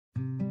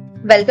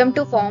Welcome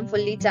to Form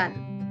Fully channel.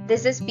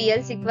 This is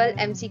PLSQL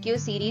MCQ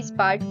series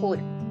part 4.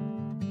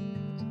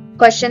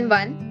 Question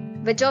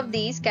 1. Which of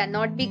these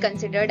cannot be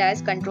considered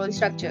as control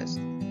structures?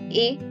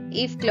 A.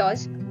 If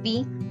clause.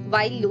 B.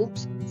 While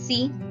loops.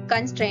 C.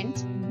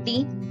 Constraints.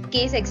 D.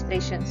 Case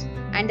expressions.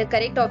 And the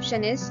correct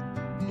option is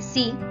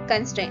C.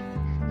 Constraint.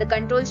 The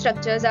control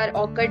structures are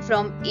occurred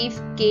from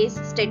if, case,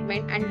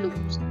 statement and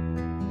loops.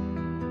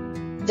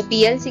 The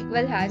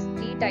PLSQL has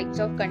three types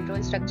of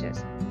control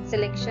structures: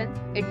 selection,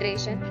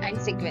 iteration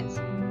and sequence.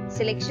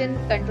 Selection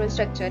control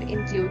structure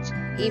includes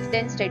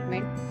if-then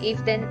statement,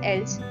 if-then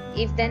else,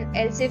 if-then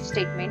else-if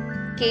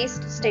statement,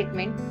 case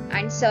statement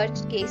and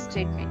search case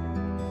statement.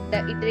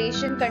 The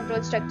iteration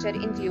control structure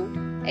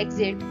include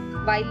exit,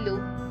 while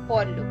loop,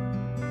 for loop.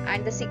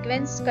 And the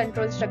sequence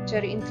control structure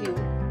include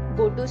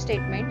GOTO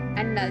statement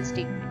and null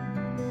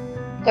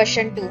statement.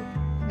 Question 2.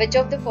 Which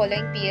of the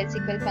following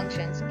PLSQL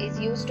functions is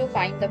used to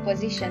find the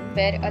position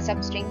where a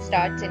substring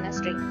starts in a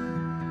string?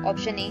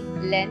 Option A.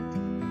 Length.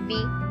 B.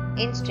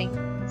 InString.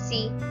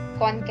 C.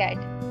 Concat.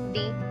 D.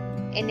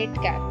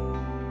 initCap.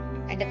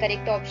 And the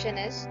correct option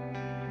is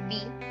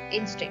B.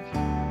 InString.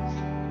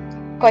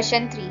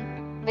 Question 3.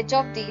 Which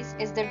of these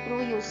is the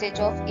true usage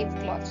of if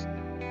clause?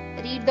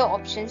 Read the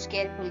options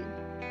carefully.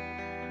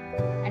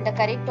 And the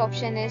correct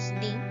option is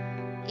D.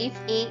 If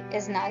A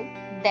is null,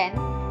 then,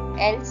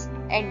 else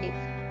and if.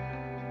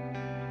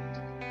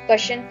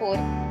 Question 4.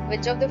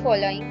 Which of the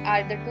following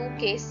are the two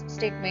case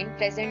statements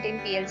present in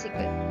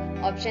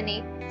PLSQL? Option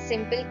A.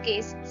 Simple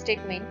case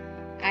statement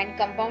and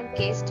compound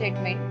case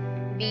statement.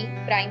 B.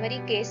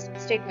 Primary case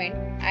statement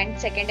and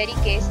secondary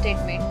case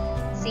statement.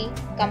 C.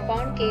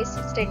 Compound case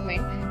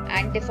statement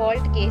and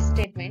default case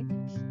statement.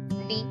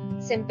 D.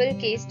 Simple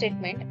case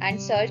statement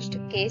and searched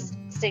case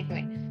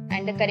statement.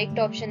 And the correct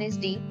option is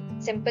D.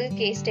 Simple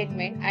case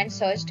statement and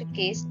searched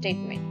case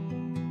statement.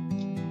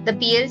 The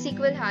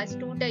PLSQL has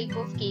two types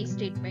of case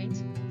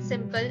statements,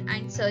 simple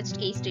and searched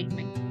case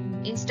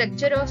statement. In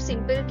structure of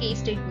simple case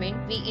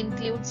statement, we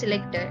include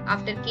selector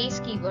after case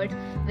keyword,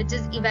 which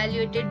is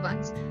evaluated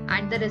once,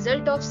 and the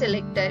result of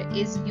selector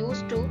is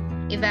used to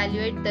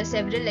evaluate the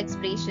several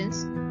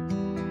expressions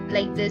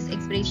like this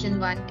expression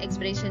 1,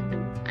 expression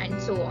 2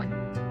 and so on.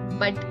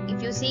 But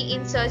if you see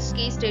in search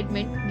case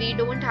statement, we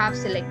don't have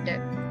selector,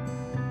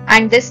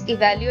 and this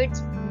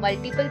evaluates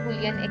multiple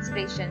Boolean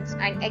expressions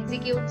and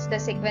executes the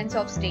sequence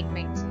of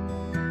statements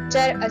which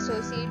are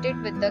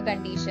associated with the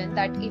condition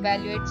that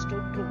evaluates to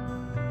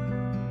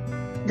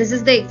true. This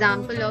is the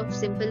example of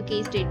simple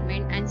case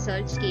statement and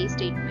search case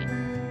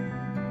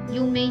statement.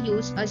 You may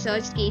use a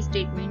search case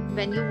statement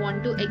when you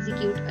want to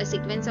execute a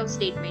sequence of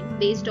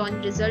statement based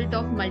on result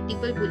of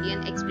multiple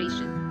Boolean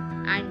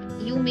expression,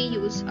 and you may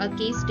use a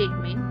case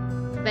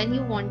statement when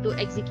you want to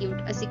execute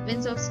a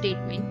sequence of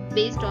statement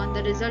based on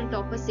the result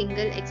of a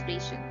single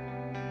expression.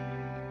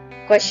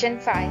 Question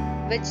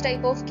 5. Which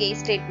type of case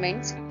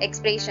statements,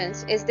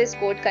 expressions is this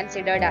code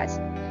considered as?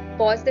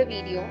 Pause the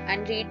video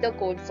and read the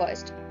code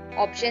first.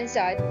 Options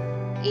are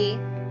A.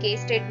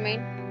 Case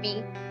statement.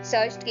 B.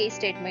 Searched case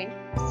statement.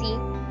 C.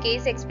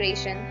 Case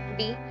expression.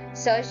 D.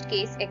 Searched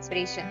case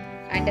expression.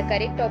 And the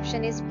correct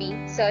option is B.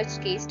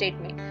 Searched case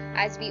statement.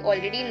 As we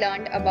already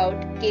learned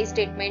about case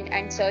statement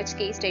and search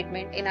case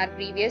statement in our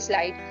previous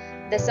slide,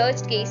 the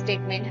searched case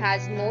statement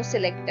has no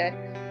selector,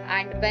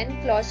 and when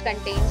clause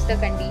contains the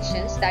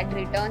conditions that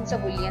returns a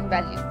Boolean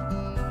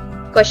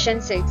value.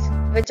 Question 6.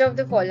 Which of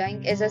the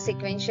following is a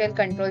sequential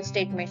control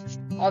statement?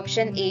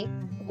 Option A.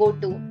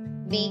 GOTO.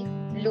 B.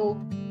 Loop.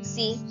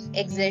 C.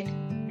 Exit.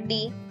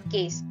 D.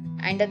 Case.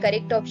 And the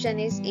correct option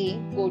is A.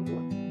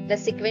 GOTO. The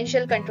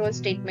sequential control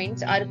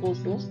statements are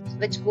GOTO,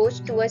 which goes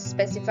to a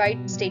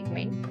specified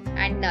statement,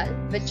 and null,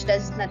 which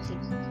does nothing.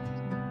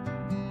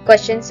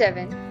 Question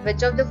 7.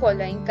 Which of the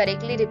following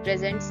correctly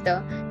represents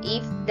the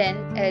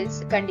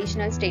if-then-else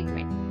conditional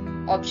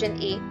statement? Option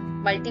A.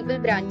 Multiple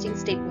branching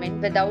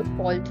statement without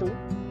fall-through.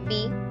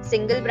 B.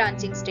 Single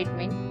branching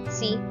statement.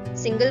 C.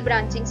 Single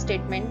branching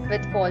statement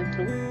with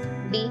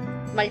fall-through. D.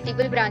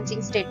 Multiple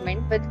branching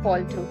statement with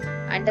fall-through.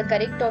 And the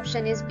correct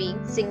option is B.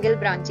 Single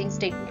branching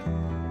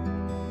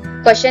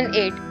statement. Question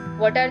 8.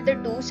 What are the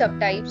two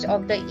subtypes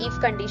of the if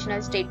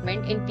conditional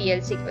statement in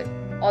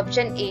PLSQL?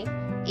 Option A.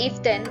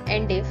 If then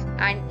and if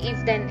and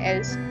if then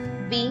else.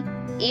 B.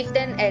 If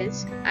then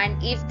else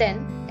and if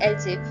then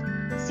else if.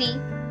 C.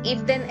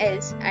 If then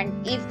else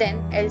and if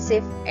then else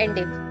if and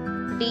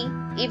if. D.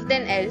 If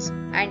then else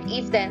and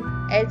if then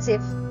else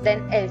if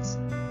then else.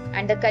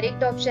 And the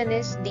correct option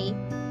is D.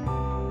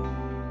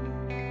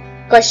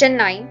 Question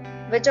 9.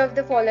 Which of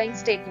the following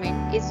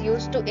statement is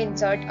used to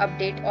insert,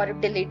 update or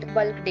delete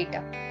bulk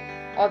data?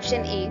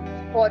 Option A.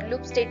 For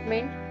loop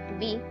statement.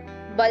 B.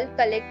 Bulk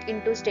collect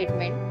into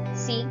statement.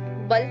 C.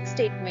 Bulk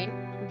statement.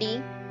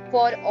 D.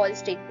 For all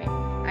statement.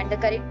 And the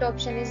correct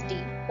option is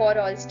D. For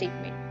all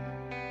statement.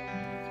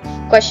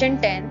 Question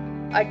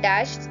 10. A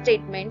dash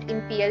statement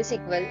in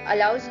PLSQL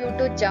allows you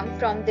to jump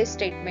from this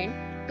statement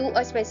to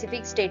a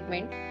specific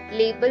statement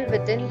labeled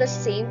within the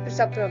same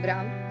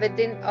subprogram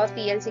within a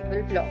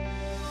PLSQL block.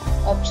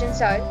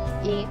 Options are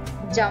A.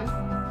 Jump.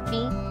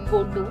 B.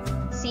 GOTO,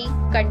 C.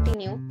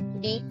 Continue,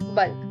 D.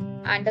 Bulk.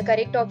 And the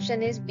correct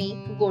option is B.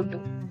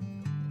 GOTO.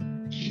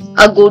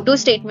 A GOTO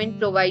statement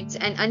provides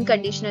an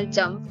unconditional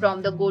jump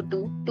from the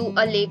GOTO to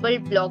a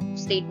labeled block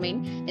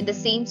statement in the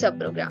same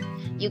subprogram.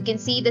 You can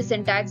see the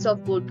syntax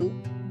of GOTO.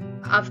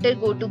 After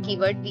GOTO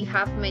keyword, we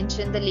have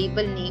mentioned the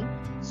label name.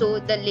 So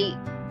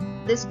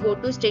this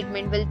GOTO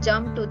statement will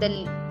jump to the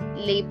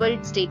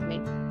labeled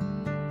statement.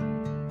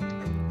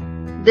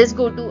 This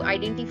GOTO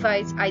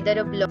identifies either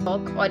a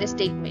block or a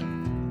statement.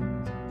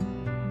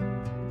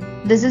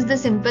 This is the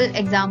simple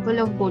example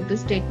of GOTO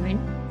statement.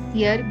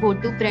 Here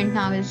GOTO print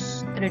now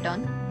is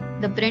written.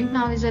 The print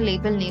now is a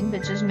label name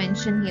which is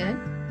mentioned here.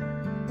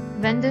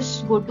 When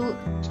this GOTO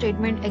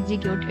statement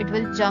execute, it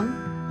will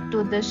jump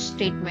to this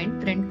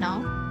statement print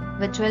now,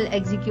 which will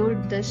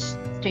execute this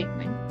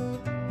statement.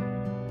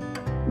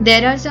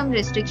 There are some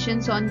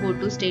restrictions on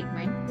GOTO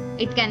statement.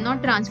 It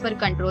cannot transfer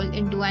control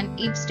into an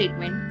if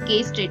statement,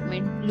 case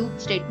statement, loop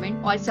statement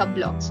or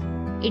subblocks.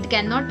 It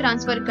cannot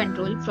transfer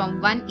control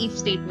from one if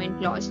statement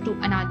clause to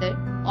another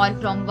or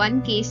from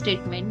one case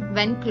statement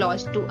when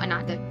clause to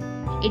another.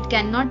 It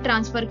cannot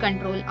transfer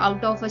control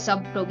out of a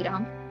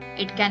subprogram.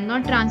 It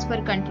cannot transfer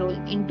control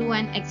into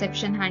an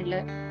exception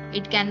handler.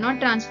 It cannot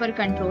transfer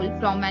control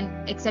from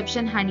an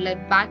exception handler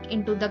back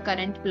into the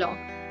current block,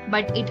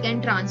 but it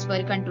can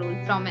transfer control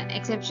from an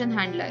exception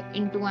handler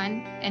into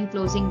an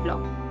enclosing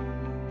block.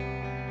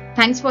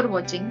 Thanks for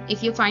watching.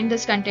 If you find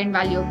this content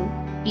valuable,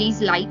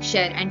 please like,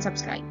 share and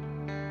subscribe.